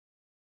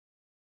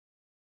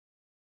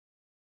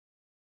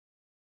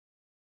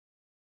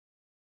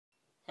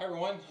Hi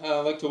everyone,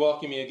 I'd like to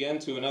welcome you again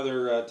to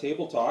another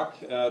table talk.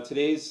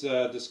 Today's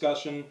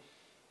discussion,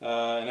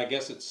 and I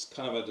guess it's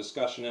kind of a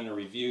discussion and a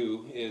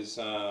review, is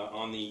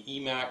on the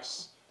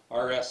EMAX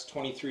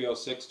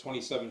RS2306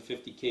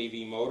 2750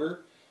 kV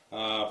motor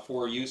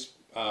for use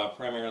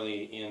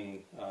primarily in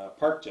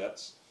park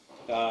jets.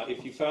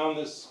 If you found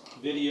this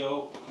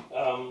video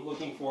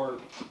looking for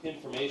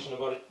information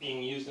about it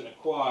being used in a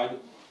quad,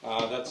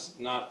 that's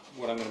not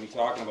what I'm going to be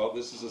talking about.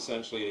 This is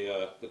essentially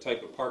the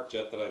type of park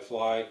jet that I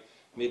fly.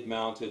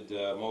 Mid-mounted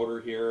motor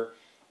here,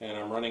 and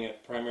I'm running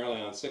it primarily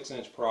on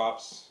 6-inch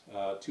props,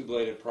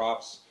 two-bladed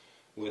props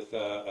with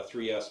a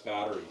 3S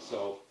battery.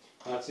 So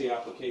that's the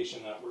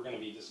application that we're going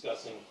to be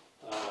discussing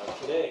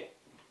today.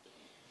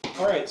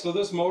 Alright, so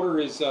this motor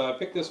is,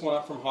 picked this one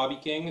up from Hobby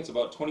King. It's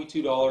about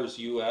 $22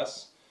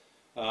 US.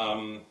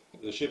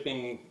 The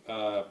shipping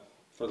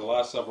for the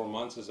last several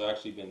months has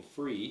actually been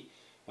free.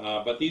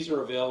 But these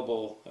are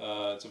available,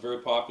 it's a very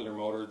popular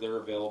motor, they're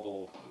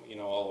available, you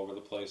know, all over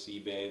the place,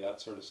 eBay, that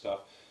sort of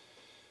stuff.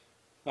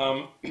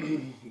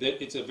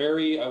 It's a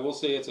very, I will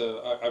say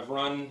I've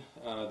run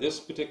this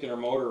particular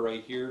motor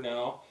right here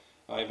now.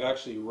 I've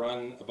actually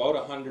run about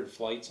 100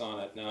 flights on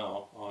it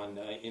now,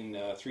 in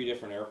 3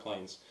 different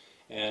airplanes.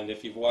 And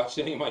if you've watched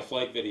any of my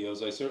flight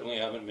videos, I certainly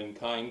haven't been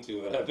kind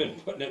to it. I've been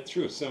putting it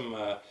through some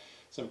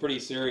pretty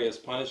serious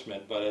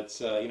punishment, but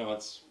it's, you know,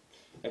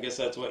 I guess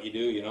that's what you do,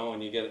 you know,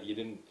 when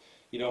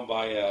you don't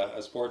buy a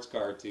sports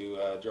car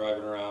to drive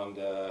it around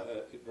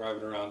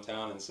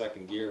town in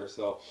second gear.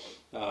 So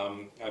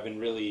I've been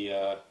really,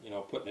 you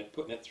know, putting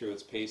it through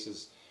its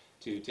paces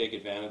to take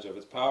advantage of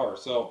its power.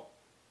 So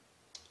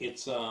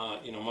it's,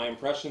 you know, my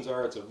impressions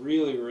are it's a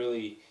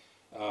really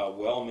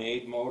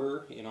well-made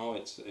motor. You know,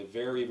 it's a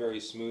very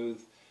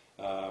smooth.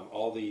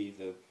 All the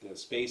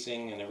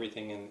spacing and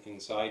everything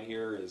inside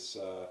here is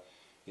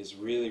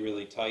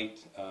really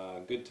tight,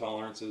 good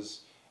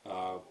tolerances,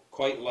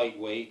 quite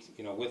lightweight,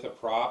 you know, with a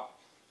prop.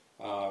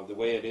 The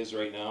way it is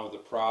right now with the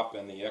prop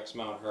and the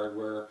X-mount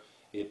hardware,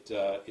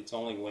 it's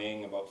only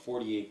weighing about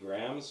 48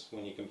 grams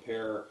when you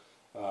compare,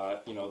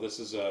 you know, this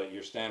is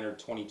your standard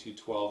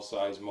 2212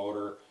 size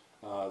motor.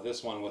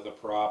 This one with a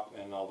prop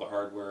and all the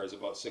hardware is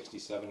about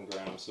 67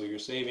 grams. So you're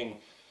saving,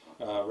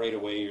 right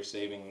away you're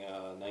saving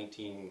about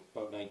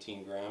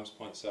 19 grams,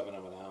 0.7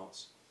 of an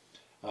ounce.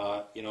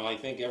 You know, I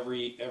think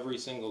every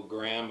single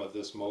gram of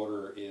this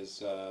motor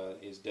is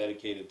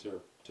dedicated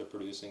to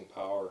producing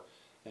power,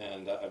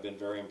 and I've been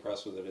very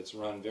impressed with it. It's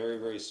run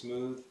very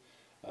smooth,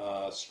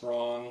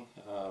 strong,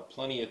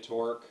 plenty of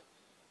torque,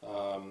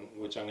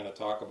 which I'm going to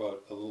talk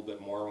about a little bit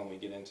more when we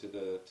get into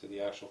the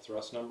actual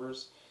thrust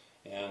numbers.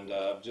 And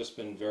I've just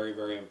been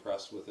very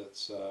impressed with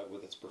its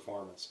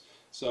performance.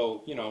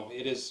 So, you know,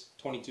 it is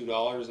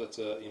 $22. That's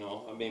you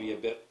know, maybe a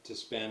bit to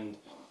spend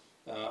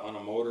on a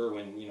motor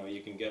when, you know,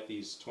 you can get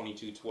these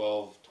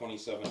 2212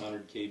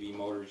 2700 kV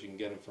motors. You can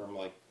get them from,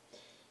 like,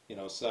 you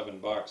know,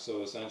 $7.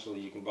 So essentially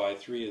you can buy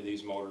 3 of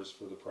these motors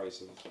for the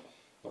price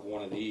of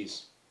one of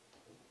these.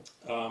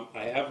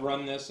 I have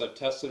run this. I've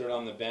tested it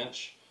on the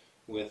bench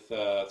with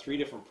 3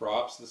 different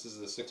props. This is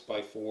the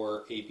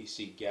 6x4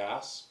 APC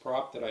gas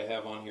prop that I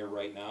have on here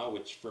right now,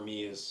 which for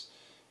me is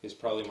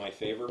probably my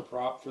favorite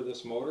prop for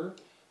this motor.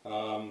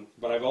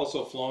 But I've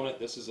also flown it.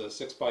 This is a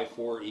 6x4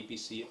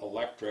 APC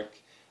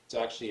electric. It's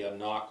actually a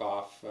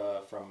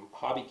knockoff from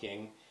Hobby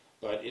King,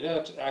 but it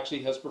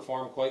actually has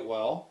performed quite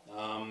well.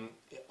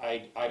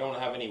 I don't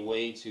have any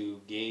way to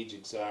gauge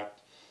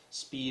exact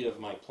speed of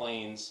my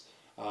planes.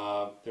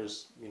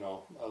 There's, you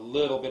know, a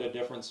little bit of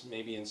difference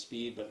maybe in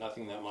speed, but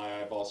nothing that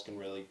my eyeballs can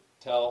really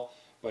tell.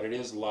 But it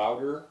is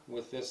louder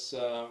with this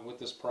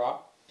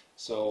prop,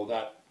 so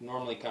that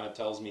normally kind of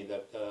tells me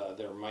that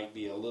there might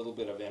be a little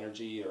bit of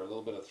energy or a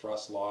little bit of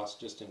thrust loss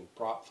just in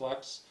prop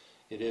flex.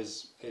 It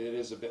is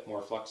a bit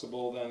more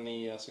flexible than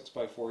the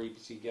 6x4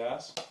 EPC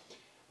gas.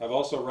 I've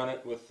also run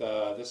it with,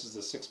 this is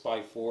the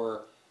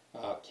 6x4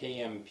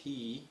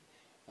 KMP.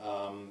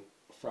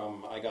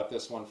 I got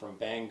this one from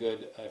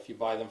Banggood. If you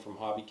buy them from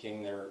Hobby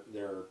King,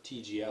 they're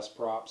TGS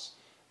props.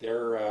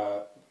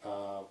 They're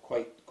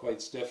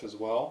quite stiff as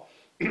well.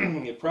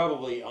 It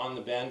probably on the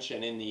bench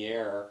and in the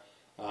air,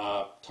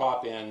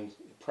 top end,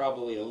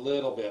 probably a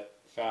little bit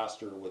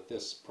faster with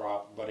this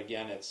prop, but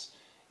again, it's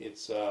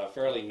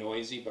fairly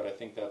noisy, but I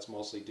think that's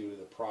mostly due to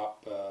the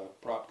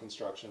prop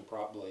construction,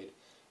 prop blade.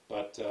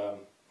 But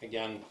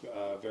again,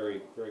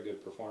 very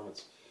good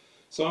performance.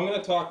 So I'm going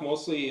to talk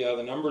mostly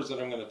the numbers that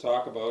I'm going to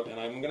talk about, and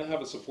I'm going to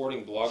have a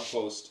supporting blog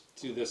post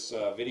to this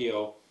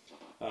video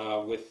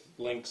with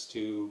links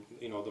to,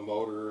 you know, the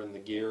motor and the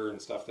gear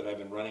and stuff that I've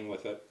been running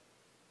with it,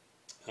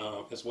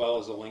 as well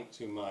as a link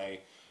to my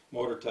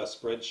motor test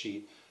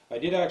spreadsheet. I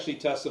did actually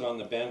test it on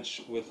the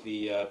bench with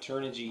the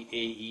Turnigy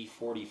AE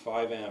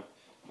 45 amp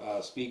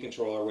speed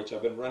controller, which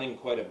I've been running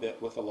quite a bit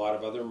with a lot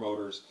of other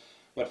motors.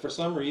 But for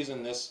some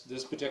reason,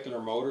 this particular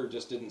motor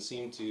just didn't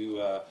seem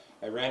to,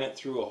 I ran it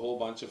through a whole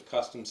bunch of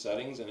custom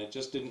settings, and it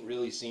just didn't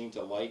really seem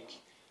to like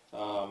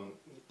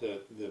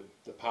the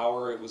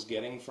power it was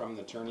getting from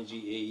the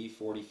Turnigy AE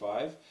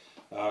 45.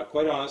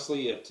 Quite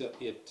honestly,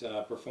 it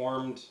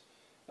performed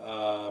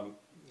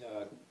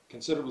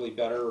considerably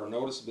better or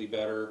noticeably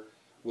better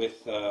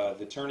with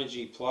the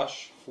Turnigy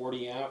Plush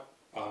 40 amp.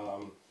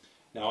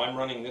 Now I'm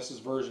running, this is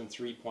version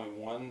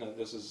 3.1.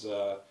 This is,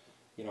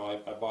 you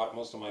know, I bought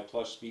most of my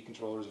Plush speed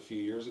controllers a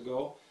few years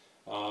ago.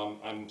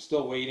 I'm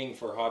still waiting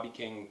for Hobby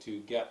King to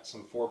get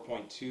some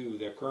 4.2.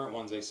 The current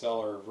ones they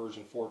sell are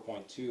version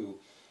 4.2.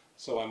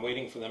 So I'm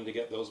waiting for them to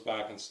get those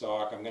back in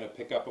stock. I'm going to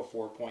pick up a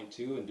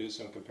 4.2 and do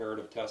some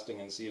comparative testing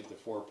and see if the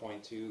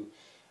 4.2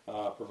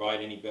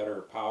 provide any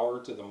better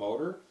power to the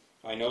motor.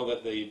 I know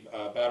that the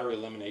battery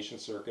elimination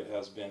circuit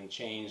has been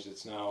changed.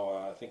 It's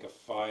now I think a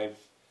 5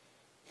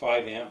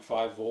 amp,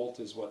 5 volt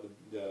is what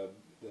the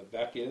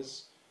BEC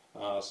is.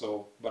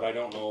 But I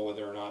don't know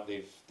whether or not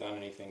they've done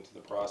anything to the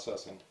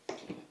processing.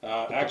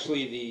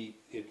 Actually,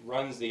 it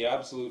runs the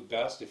absolute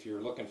best if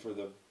you're looking for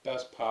the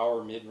best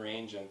power,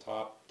 mid-range, and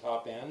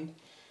top end.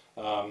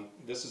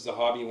 This is the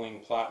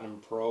Hobbywing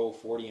Platinum Pro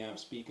 40 amp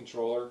speed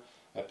controller.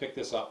 I picked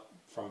this up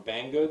from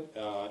Banggood.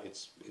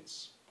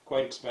 It's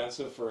quite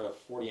expensive for a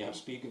 40 amp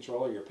speed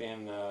controller. You're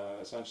paying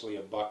essentially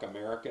 $1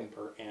 American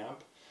per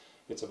amp.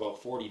 It's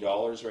about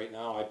 $40 right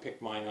now. I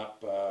picked mine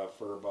up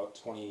for about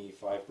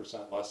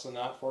 25% less than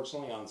that,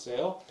 fortunately, on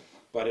sale.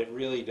 But it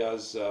really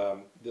does,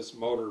 this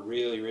motor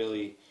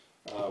really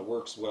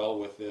works well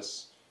with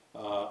this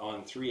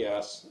on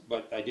 3S.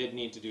 But I did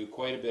need to do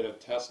quite a bit of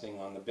testing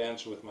on the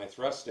bench with my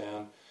thrust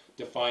stand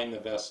to find the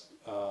best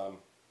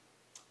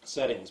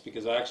settings,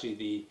 because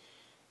actually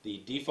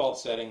the default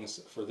settings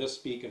for this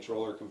speed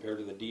controller compared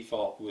to the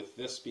default with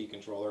this speed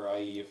controller,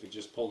 i.e. if you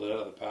just pulled it out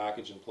of the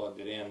package and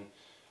plugged it in,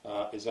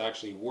 is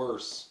actually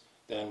worse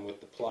than with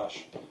the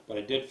Plush. But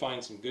I did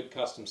find some good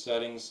custom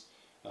settings,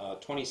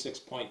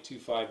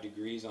 26.25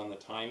 degrees on the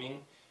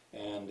timing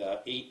and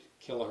 8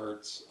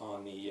 kilohertz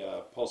on the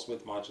pulse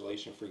width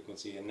modulation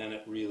frequency, and then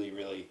it really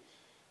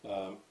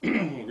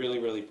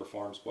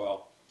performs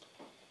well.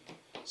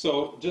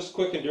 So just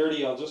quick and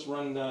dirty, I'll just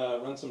run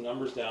some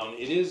numbers down.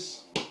 It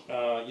is,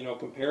 you know,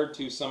 compared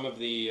to some of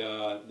the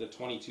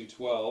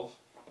 2212,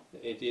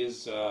 it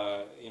is,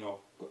 you know,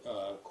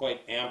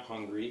 quite amp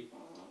hungry.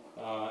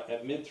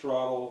 At mid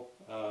throttle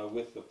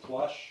with the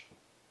Plush,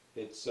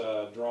 it's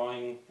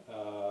drawing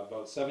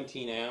about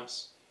 17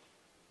 amps,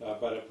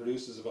 but it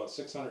produces about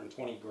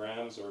 620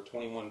 grams or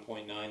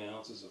 21.9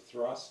 ounces of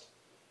thrust.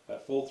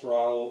 At full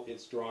throttle,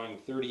 it's drawing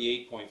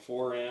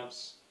 38.4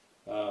 amps,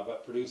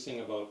 but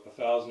producing about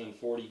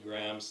 1,040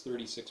 grams,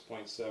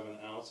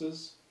 36.7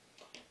 ounces.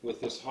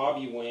 With this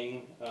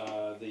Hobbywing,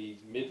 the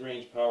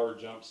mid-range power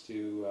jumps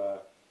to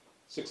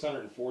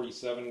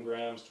 647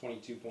 grams,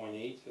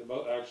 22.8,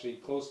 about actually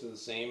close to the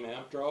same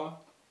amp draw.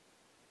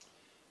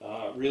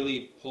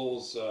 Really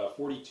pulls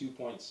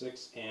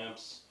 42.6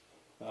 amps,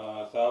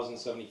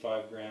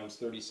 1,075 grams,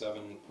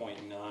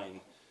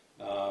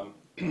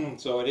 37.9.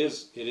 So it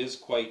is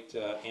quite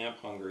amp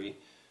hungry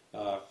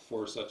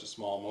for such a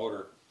small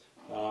motor.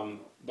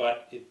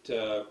 But it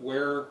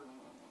where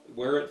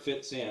it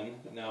fits in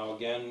now,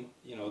 again,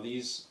 you know,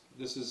 this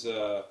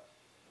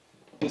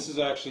is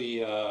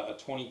actually a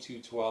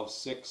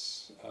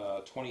 2212.6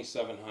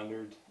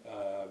 2700.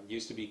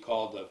 Used to be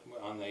called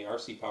on the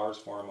RC Powers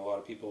forum. A lot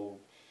of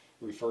people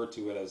refer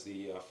to it as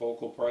the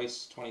focal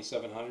price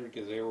 2700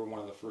 because they were one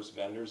of the first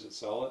vendors that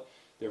sell it.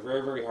 They're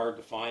very hard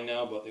to find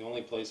now, but the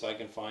only place I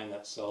can find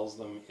that sells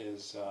them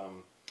is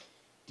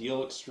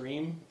Deal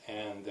Extreme,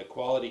 and the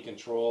quality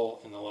control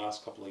in the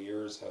last couple of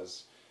years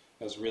has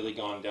really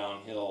gone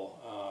downhill.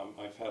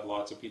 I've had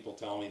lots of people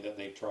tell me that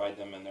they've tried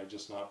them and they're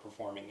just not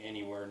performing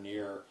anywhere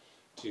near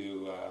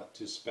to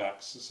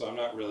specs. So I'm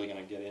not really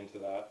going to get into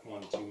that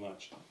one too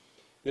much.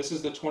 This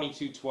is the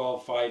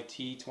 2212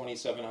 5T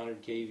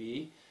 2700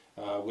 kV,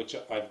 which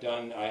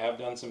I have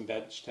done some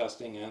bench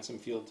testing and some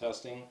field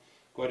testing,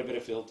 quite a bit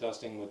of field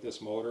testing with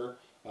this motor.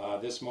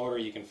 This motor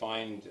you can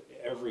find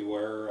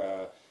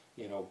everywhere.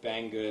 You know,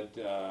 Banggood,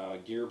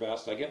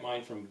 GearBest. I get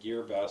mine from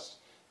GearBest.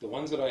 The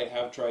ones that I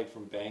have tried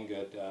from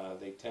Banggood,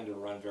 they tend to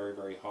run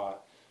very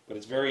hot, but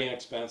it's very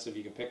inexpensive.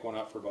 You can pick one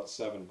up for about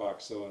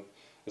 $7. So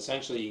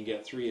essentially you can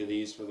get 3 of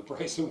these for the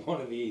price of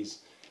one of these.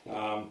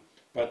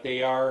 But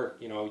they are,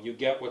 you know, you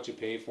get what you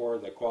pay for.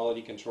 The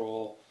quality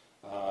control,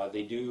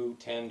 they do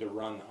tend to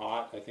run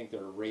hot. I think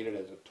they're rated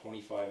as a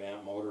 25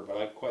 amp motor, but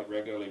I quite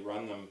regularly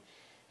run them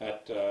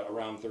at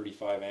around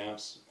 35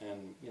 amps,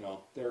 and you know,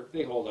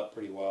 they hold up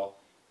pretty well.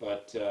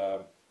 But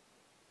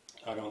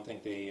I don't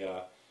think they,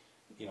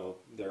 you know,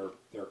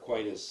 they're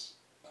quite as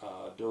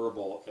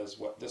durable as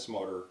what this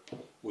motor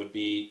would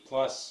be.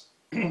 Plus,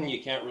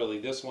 you can't really,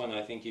 this one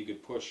I think you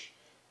could push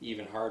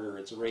even harder.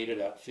 It's rated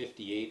at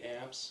 58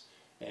 amps,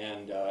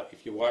 and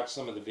if you watch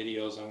some of the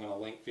videos, I'm going to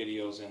link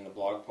videos in the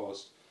blog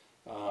post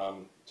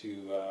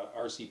to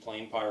RC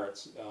Plane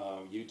Pirates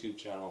YouTube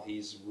channel.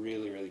 He's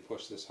really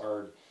pushed this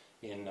hard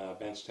in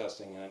bench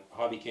testing, and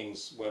Hobby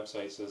King's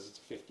website says it's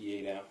a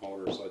 58 amp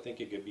motor, so I think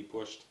it could be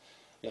pushed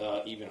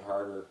even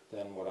harder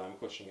than what I'm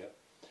pushing it.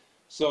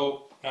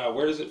 So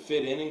where does it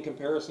fit in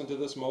comparison to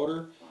this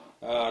motor?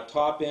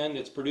 Top end,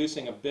 it's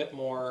producing a bit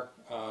more.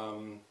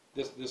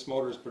 This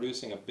motor is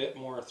producing a bit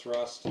more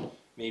thrust,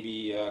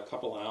 maybe a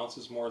couple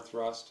ounces more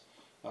thrust,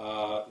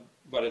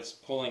 but it's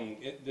pulling.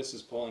 This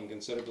is pulling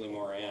considerably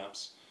more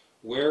amps.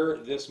 Where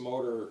this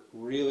motor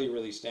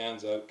really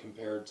stands out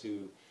compared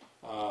to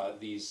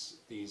these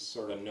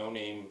sort of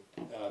no-name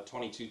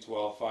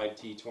 2212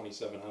 5T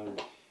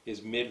 2700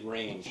 is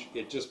mid-range.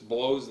 It just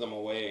blows them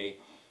away.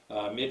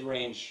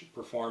 Mid-range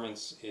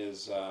performance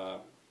is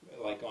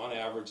like on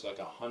average like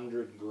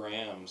 100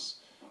 grams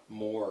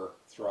more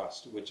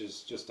thrust, which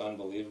is just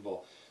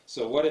unbelievable.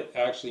 So what it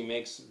actually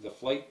makes the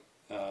flight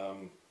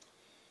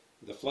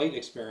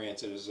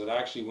experience is that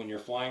actually when you're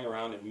flying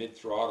around at mid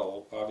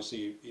throttle,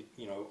 obviously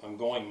you know, I'm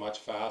going much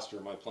faster.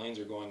 My planes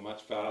are going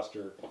much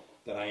faster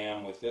than I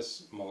am with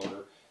this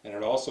motor, and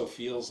it also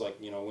feels like,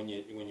 you know, when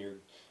you're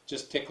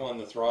just tickling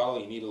the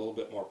throttle, you need a little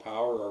bit more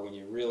power, or when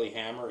you really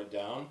hammer it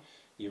down,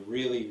 you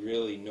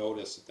really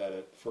notice that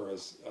it, for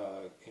as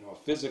you know,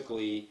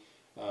 physically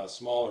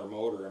smaller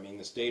motor. I mean,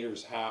 the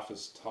stator's half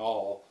as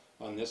tall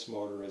on this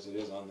motor as it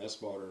is on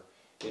this motor.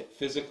 It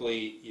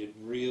physically, you'd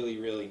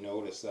really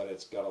notice that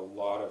it's got a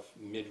lot of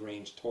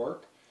mid-range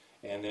torque,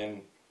 and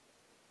then,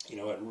 you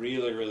know, it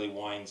really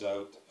winds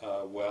out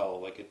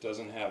well. Like, it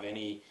doesn't have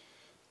any,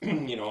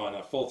 you know, on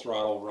a full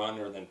throttle run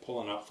or then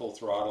pulling up full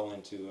throttle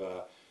into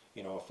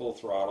you know, a full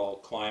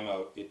throttle climb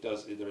out. It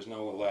does. There's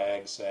no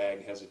lag,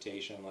 sag,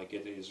 hesitation. Like,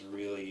 it is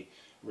really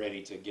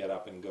ready to get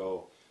up and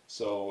go.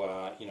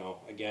 So you know,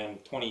 again,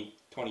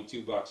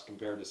 $22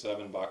 compared to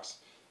 $7,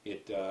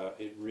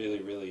 it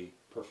really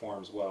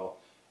performs well.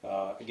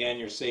 Again,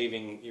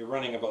 you're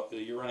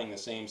running the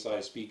same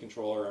size speed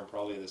controller and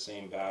probably the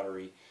same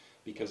battery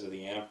because of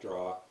the amp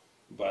draw,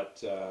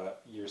 but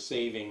you're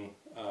saving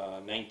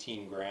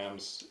 19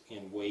 grams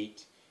in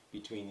weight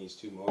between these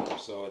two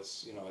motors. So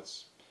it's, you know,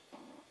 it's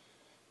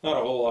not a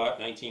whole lot,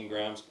 19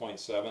 grams,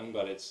 0.7,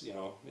 but it's, you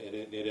know,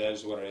 it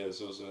is what it is.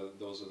 Those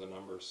are the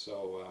numbers.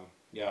 So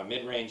yeah,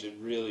 mid-range, it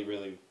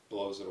really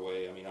blows it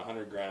away. I mean,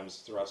 100 grams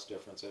thrust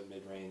difference at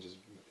mid-range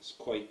is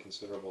quite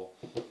considerable.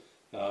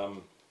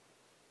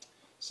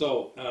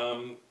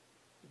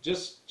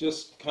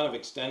 Just kind of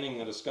extending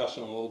the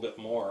discussion a little bit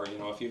more, you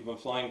know, if you've been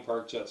flying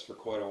park jets for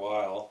quite a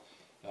while,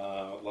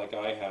 like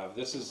I have,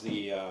 this is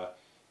the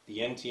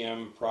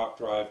NTM prop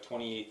drive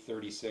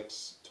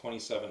 2836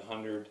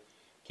 2700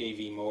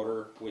 kV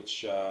motor,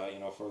 which you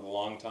know, for a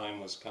long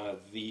time was kind of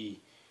the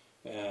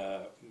you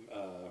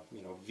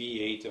know,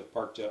 V8 of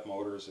park jet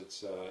motors.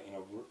 It's you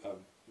know,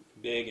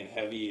 big and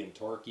heavy and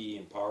torquey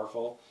and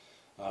powerful.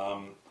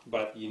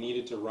 But you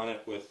needed to run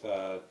it with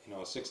you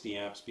know, a 60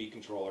 amp speed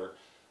controller.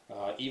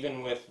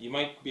 Even with, you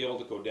might be able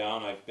to go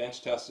down. I've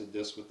bench tested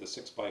this with the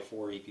 6x4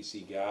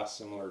 APC gas,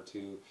 similar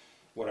to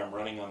what I'm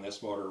running on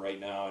this motor right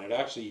now, and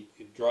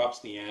it drops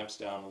the amps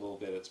down a little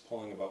bit. It's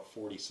pulling about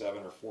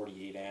 47 or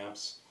 48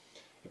 amps.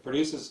 It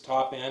produces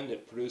top end.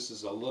 It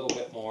produces a little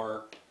bit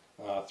more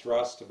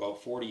thrust,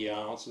 about 40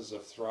 ounces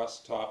of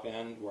thrust top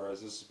end,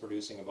 whereas this is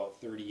producing about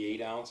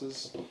 38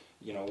 ounces,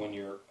 you know, when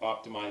you're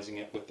optimizing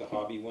it with the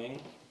hobby wing.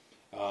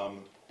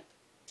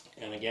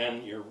 And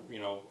again, you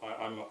know,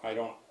 I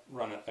don't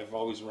run it. I've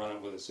always run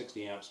it with a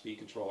 60 amp speed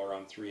controller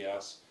on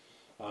 3S.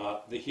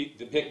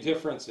 The big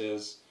difference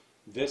is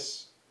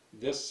this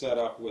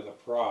setup with a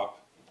prop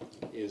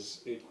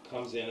it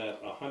comes in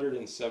at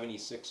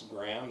 176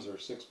 grams or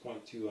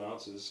 6.2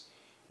 ounces,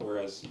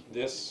 whereas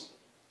this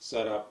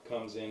setup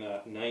comes in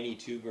at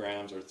 92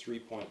 grams or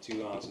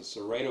 3.2 ounces.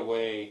 So right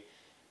away,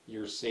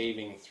 you're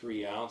saving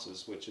 3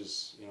 ounces, which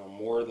is, you know,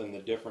 more than the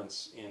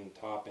difference in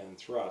top end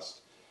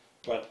thrust.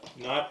 But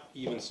not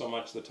even so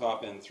much the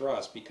top end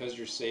thrust, because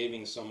you're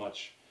saving so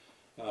much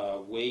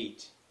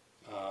weight.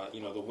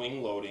 You know, the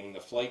wing loading, the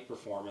flight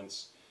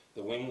performance,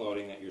 the wing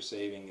loading that you're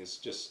saving is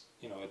just,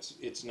 you know,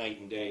 it's night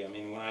and day. I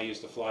mean, when I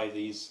used to fly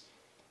these,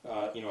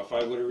 you know, if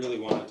I would have really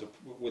wanted to,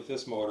 with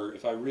this motor,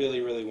 if I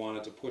really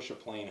wanted to push a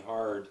plane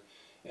hard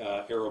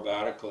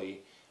aerobatically,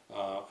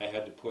 I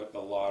had to put a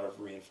lot of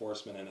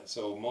reinforcement in it.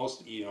 So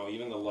most, you know,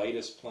 even the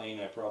lightest plane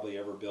I probably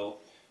ever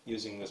built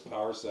using this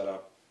power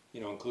setup, you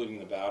know, including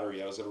the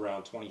battery, I was at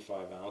around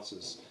 25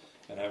 ounces.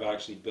 And I've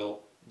actually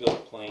built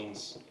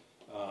planes,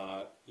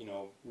 you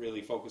know,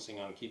 really focusing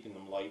on keeping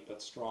them light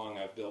but strong.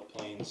 I've built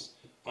planes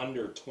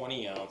under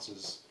 20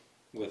 ounces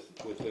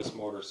with this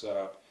motor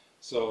setup.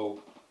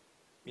 So,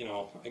 you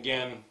know,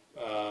 again,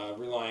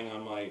 relying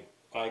on my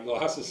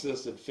eyeglass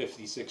assisted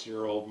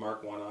 56-year-old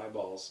Mark I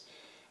eyeballs,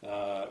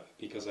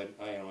 because I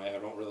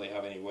don't really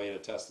have any way to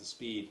test the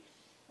speed.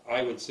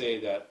 I would say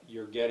that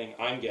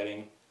I'm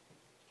getting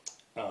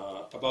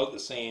about the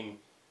same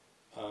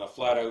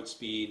flat out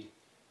speed,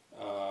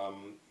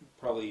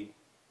 probably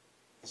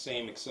the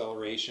same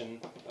acceleration,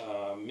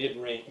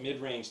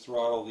 mid-range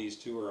throttle. These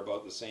two are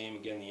about the same.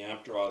 Again, the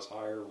amp draw is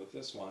higher with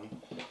this one,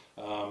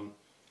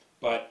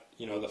 but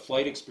you know, the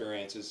flight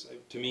experience is,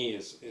 to me,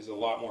 is a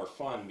lot more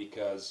fun,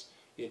 because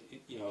it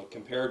you know,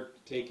 compared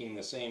taking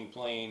the same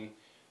plane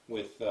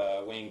with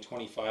weighing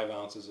 25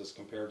 ounces as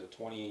compared to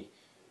 20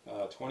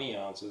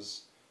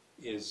 ounces,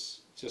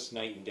 is just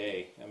night and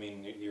day. I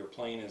mean, your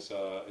plane is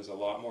a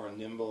lot more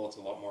nimble. It's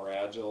a lot more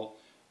agile,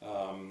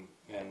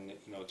 and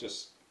you know,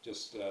 just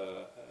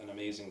an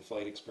amazing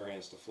flight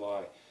experience to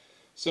fly.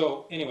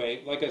 So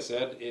anyway, like I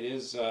said, it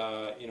is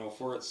you know,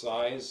 for its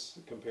size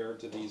compared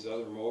to these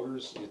other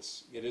motors,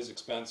 it is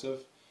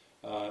expensive,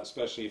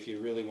 especially if you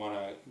really want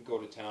to go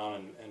to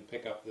town and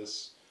pick up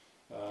this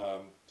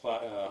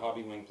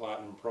Hobbywing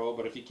Platinum Pro.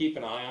 But if you keep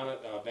an eye on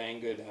it,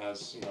 Banggood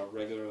has, you know,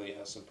 regularly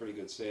has some pretty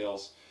good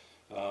sales.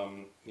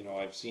 You know,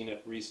 I've seen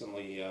it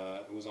recently.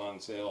 It was on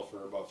sale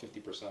for about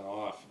 50%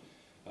 off.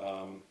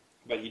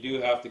 But you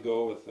do have to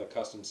go with the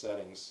custom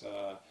settings,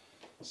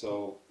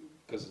 so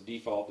because the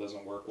default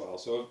doesn't work well.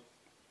 So,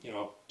 you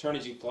know,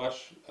 Turnigy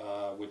Plush,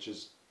 which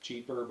is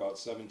cheaper, about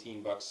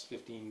 17 bucks,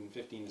 15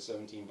 to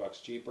 17 bucks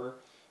cheaper,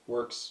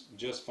 works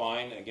just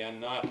fine. Again,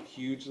 not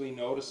hugely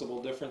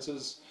noticeable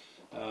differences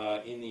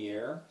in the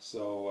air.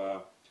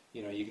 So,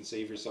 you know, you can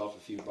save yourself a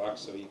few bucks.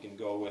 So you can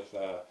go with,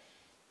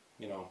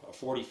 you know, a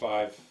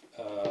 $45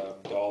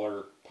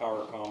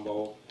 power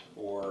combo,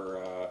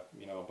 or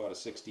you know, about a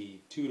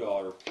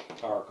 $62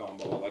 power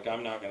combo. Like,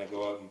 I'm not going to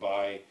go out and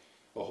buy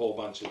a whole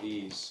bunch of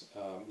these,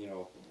 you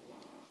know,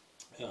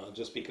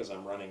 just because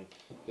I'm running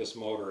this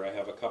motor. I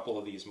have a couple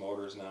of these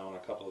motors now and a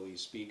couple of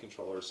these speed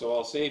controllers. So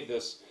I'll save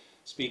this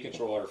speed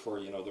controller for,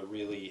 you know, the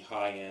really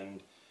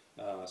high-end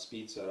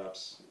speed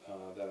setups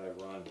that I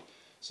run.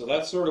 So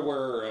that's sort of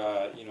where,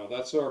 you know,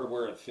 that's sort of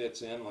where it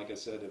fits in. Like I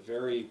said, a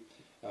very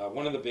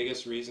one of the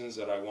biggest reasons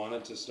that I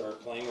wanted to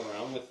start playing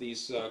around with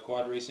these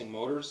quad racing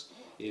motors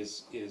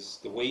is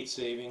the weight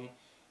saving.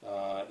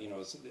 You know,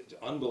 it's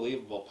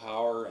unbelievable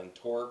power and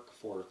torque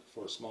for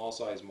small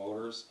size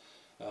motors.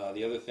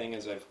 The other thing,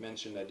 as I've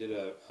mentioned, I did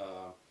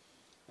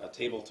a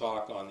table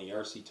talk on the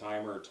RC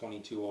Timer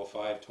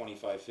 2205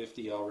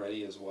 2550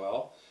 already as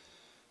well.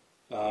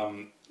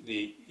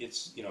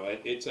 It's, you know,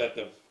 it's at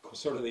the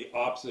sort of the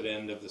opposite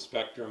end of the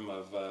spectrum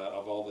of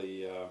all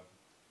the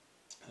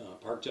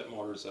park jet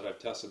motors that I've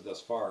tested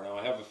thus far. Now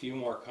I have a few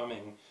more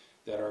coming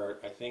that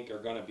I think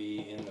are going to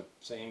be in the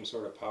same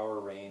sort of power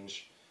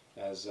range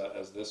as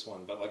this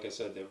one. But like I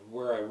said,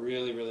 where I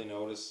really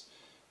notice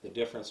the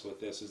difference with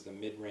this is the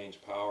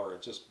mid-range power.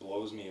 It just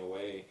blows me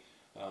away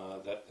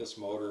that this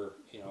motor,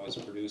 you know, is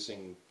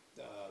producing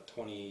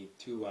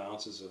 22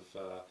 ounces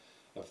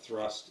of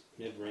thrust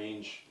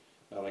mid-range,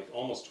 like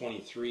almost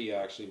 23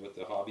 actually with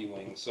the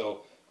Hobbywing.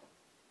 So,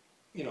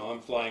 you know,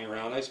 I'm flying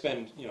around. I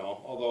spend, you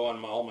know, although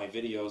on all my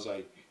videos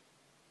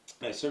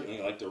I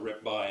certainly like to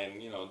rip by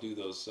and, you know, do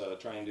those,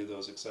 try and do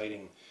those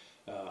exciting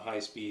high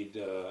speed,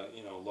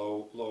 you know,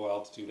 low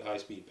altitude, high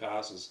speed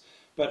passes.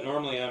 But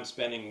normally I'm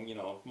spending, you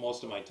know,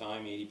 most of my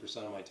time,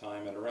 80% of my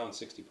time, at around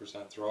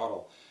 60%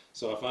 throttle.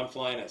 So if I'm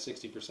flying at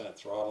 60%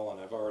 throttle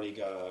and I've already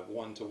got a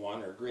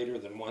 1-to-1 or greater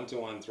than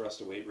 1-to-1 thrust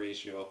to weight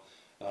ratio,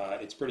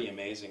 it's pretty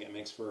amazing. It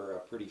makes for a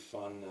pretty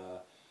fun,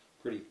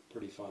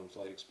 pretty fun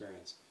flight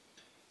experience.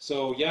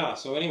 So yeah,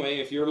 so anyway,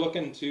 if you're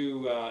looking to,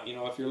 you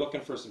know, if you're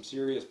looking for some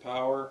serious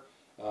power,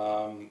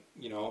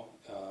 you know,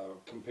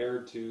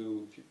 compared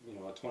to, you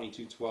know, a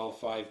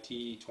 2212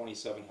 5T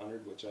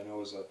 2700, which I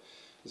know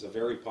is a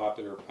very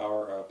popular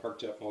power park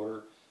jet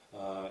motor,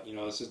 you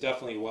know, this is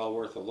definitely well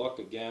worth a look.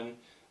 Again,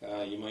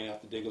 you might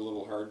have to dig a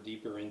little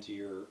deeper into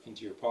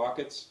your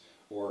pockets,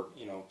 or,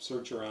 you know,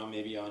 search around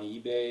maybe on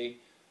eBay,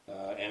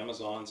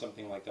 Amazon,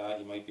 something like that.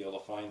 You might be able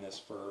to find this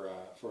for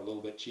a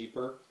little bit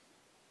cheaper.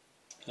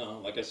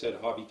 Like I said,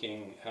 Hobby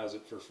King has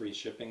it for free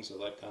shipping, so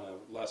that kind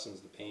of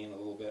lessens the pain a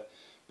little bit.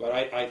 But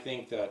I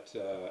think that,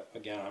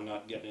 again, I'm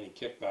not getting any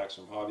kickbacks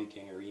from Hobby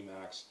King or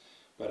EMAX,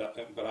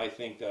 but I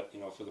think that, you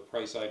know, for the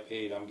price I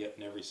paid, I'm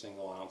getting every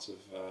single ounce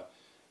of,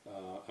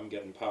 I'm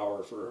getting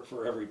power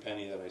for every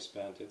penny that I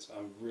spent.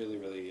 I'm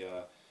really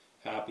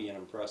happy and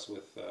impressed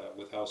with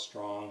how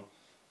strong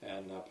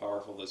and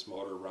powerful this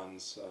motor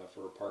runs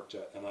for a park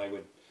jet. And I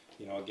would,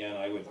 you know, again,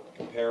 I would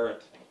compare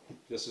it.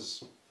 This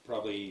is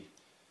probably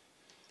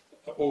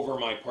over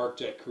my park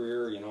jet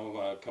career, you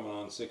know, coming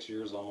on 6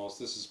 years almost.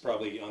 This is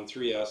probably, on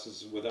 3S,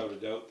 is without a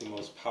doubt the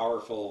most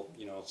powerful,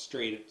 you know,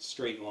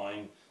 straight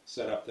line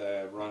setup that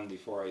I run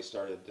before I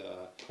started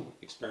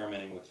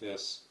experimenting with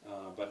this.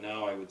 But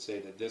now I would say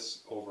that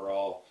this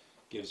overall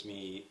gives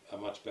me a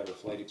much better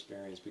flight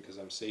experience because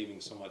I'm saving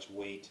so much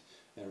weight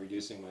and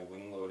reducing my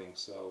wing loading.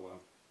 So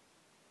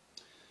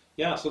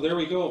yeah, so there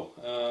we go.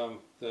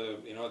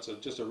 You know, it's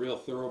just a real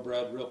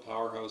thoroughbred, real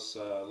powerhouse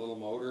little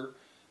motor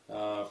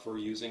for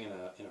using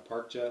in a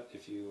park jet.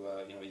 If you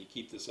you know, you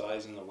keep the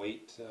size and the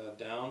weight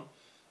down.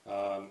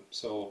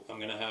 So I'm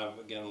going to have,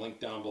 again, link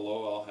down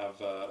below. I'll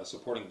have a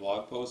supporting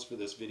blog post for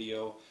this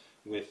video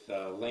with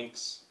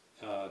links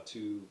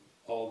to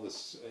all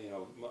this, you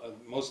know,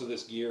 most of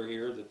this gear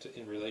here that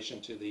in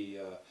relation to the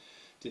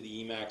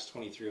EMAX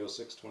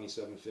 2306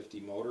 2750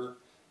 motor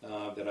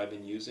that I've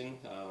been using.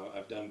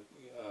 I've done,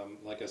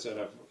 like I said,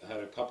 I've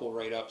had a couple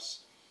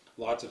write-ups,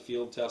 lots of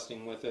field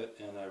testing with it,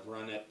 and I've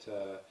run it,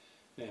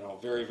 you know,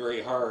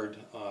 very hard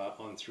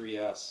on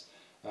 3S.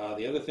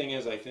 The other thing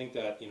is, I think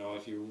that, you know,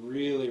 if you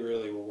really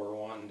were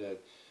wanting to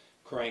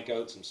crank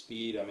out some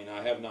speed. I mean,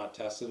 I have not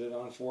tested it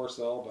on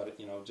 4-cell, but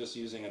you know, just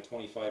using a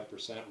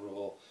 25%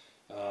 rule,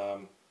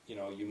 you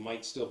know, you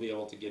might still be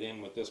able to get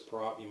in with this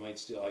prop. You might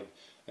still,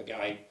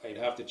 I'd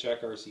have to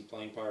check RC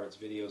Plane Pirates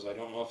videos. I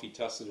don't know if he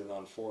tested it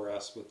on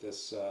 4S with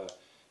this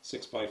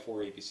 6x4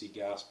 APC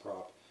gas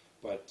prop,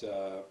 but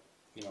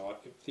you know,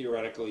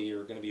 theoretically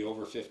you're going to be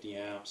over 50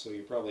 amps, so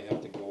you probably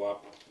have to go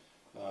up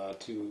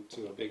to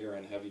a bigger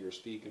and heavier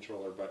speed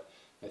controller. But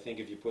I think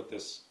if you put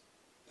this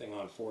thing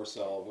on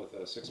 4-cell with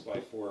a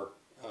 6x4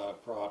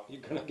 prop,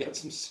 you're going to get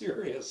some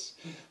serious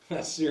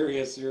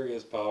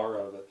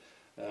power out of it.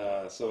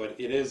 So it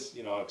is,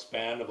 you know,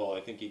 expandable. I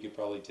think you could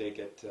probably take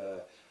it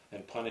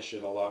and punish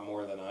it a lot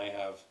more than I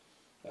have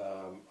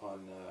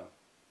on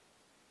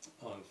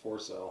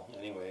 4-cell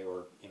anyway,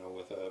 or you know,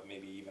 with a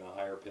maybe even a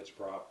higher pitch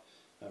prop.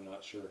 I'm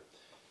not sure.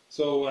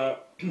 So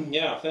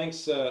yeah,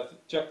 thanks. Like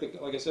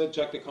I said,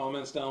 check the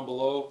comments down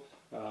below.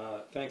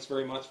 Thanks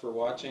very much for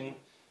watching.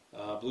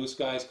 Blue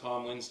skies,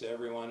 calm winds to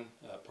everyone.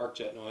 Park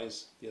jet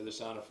noise, the other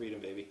sound of freedom,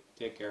 baby.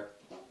 Take care.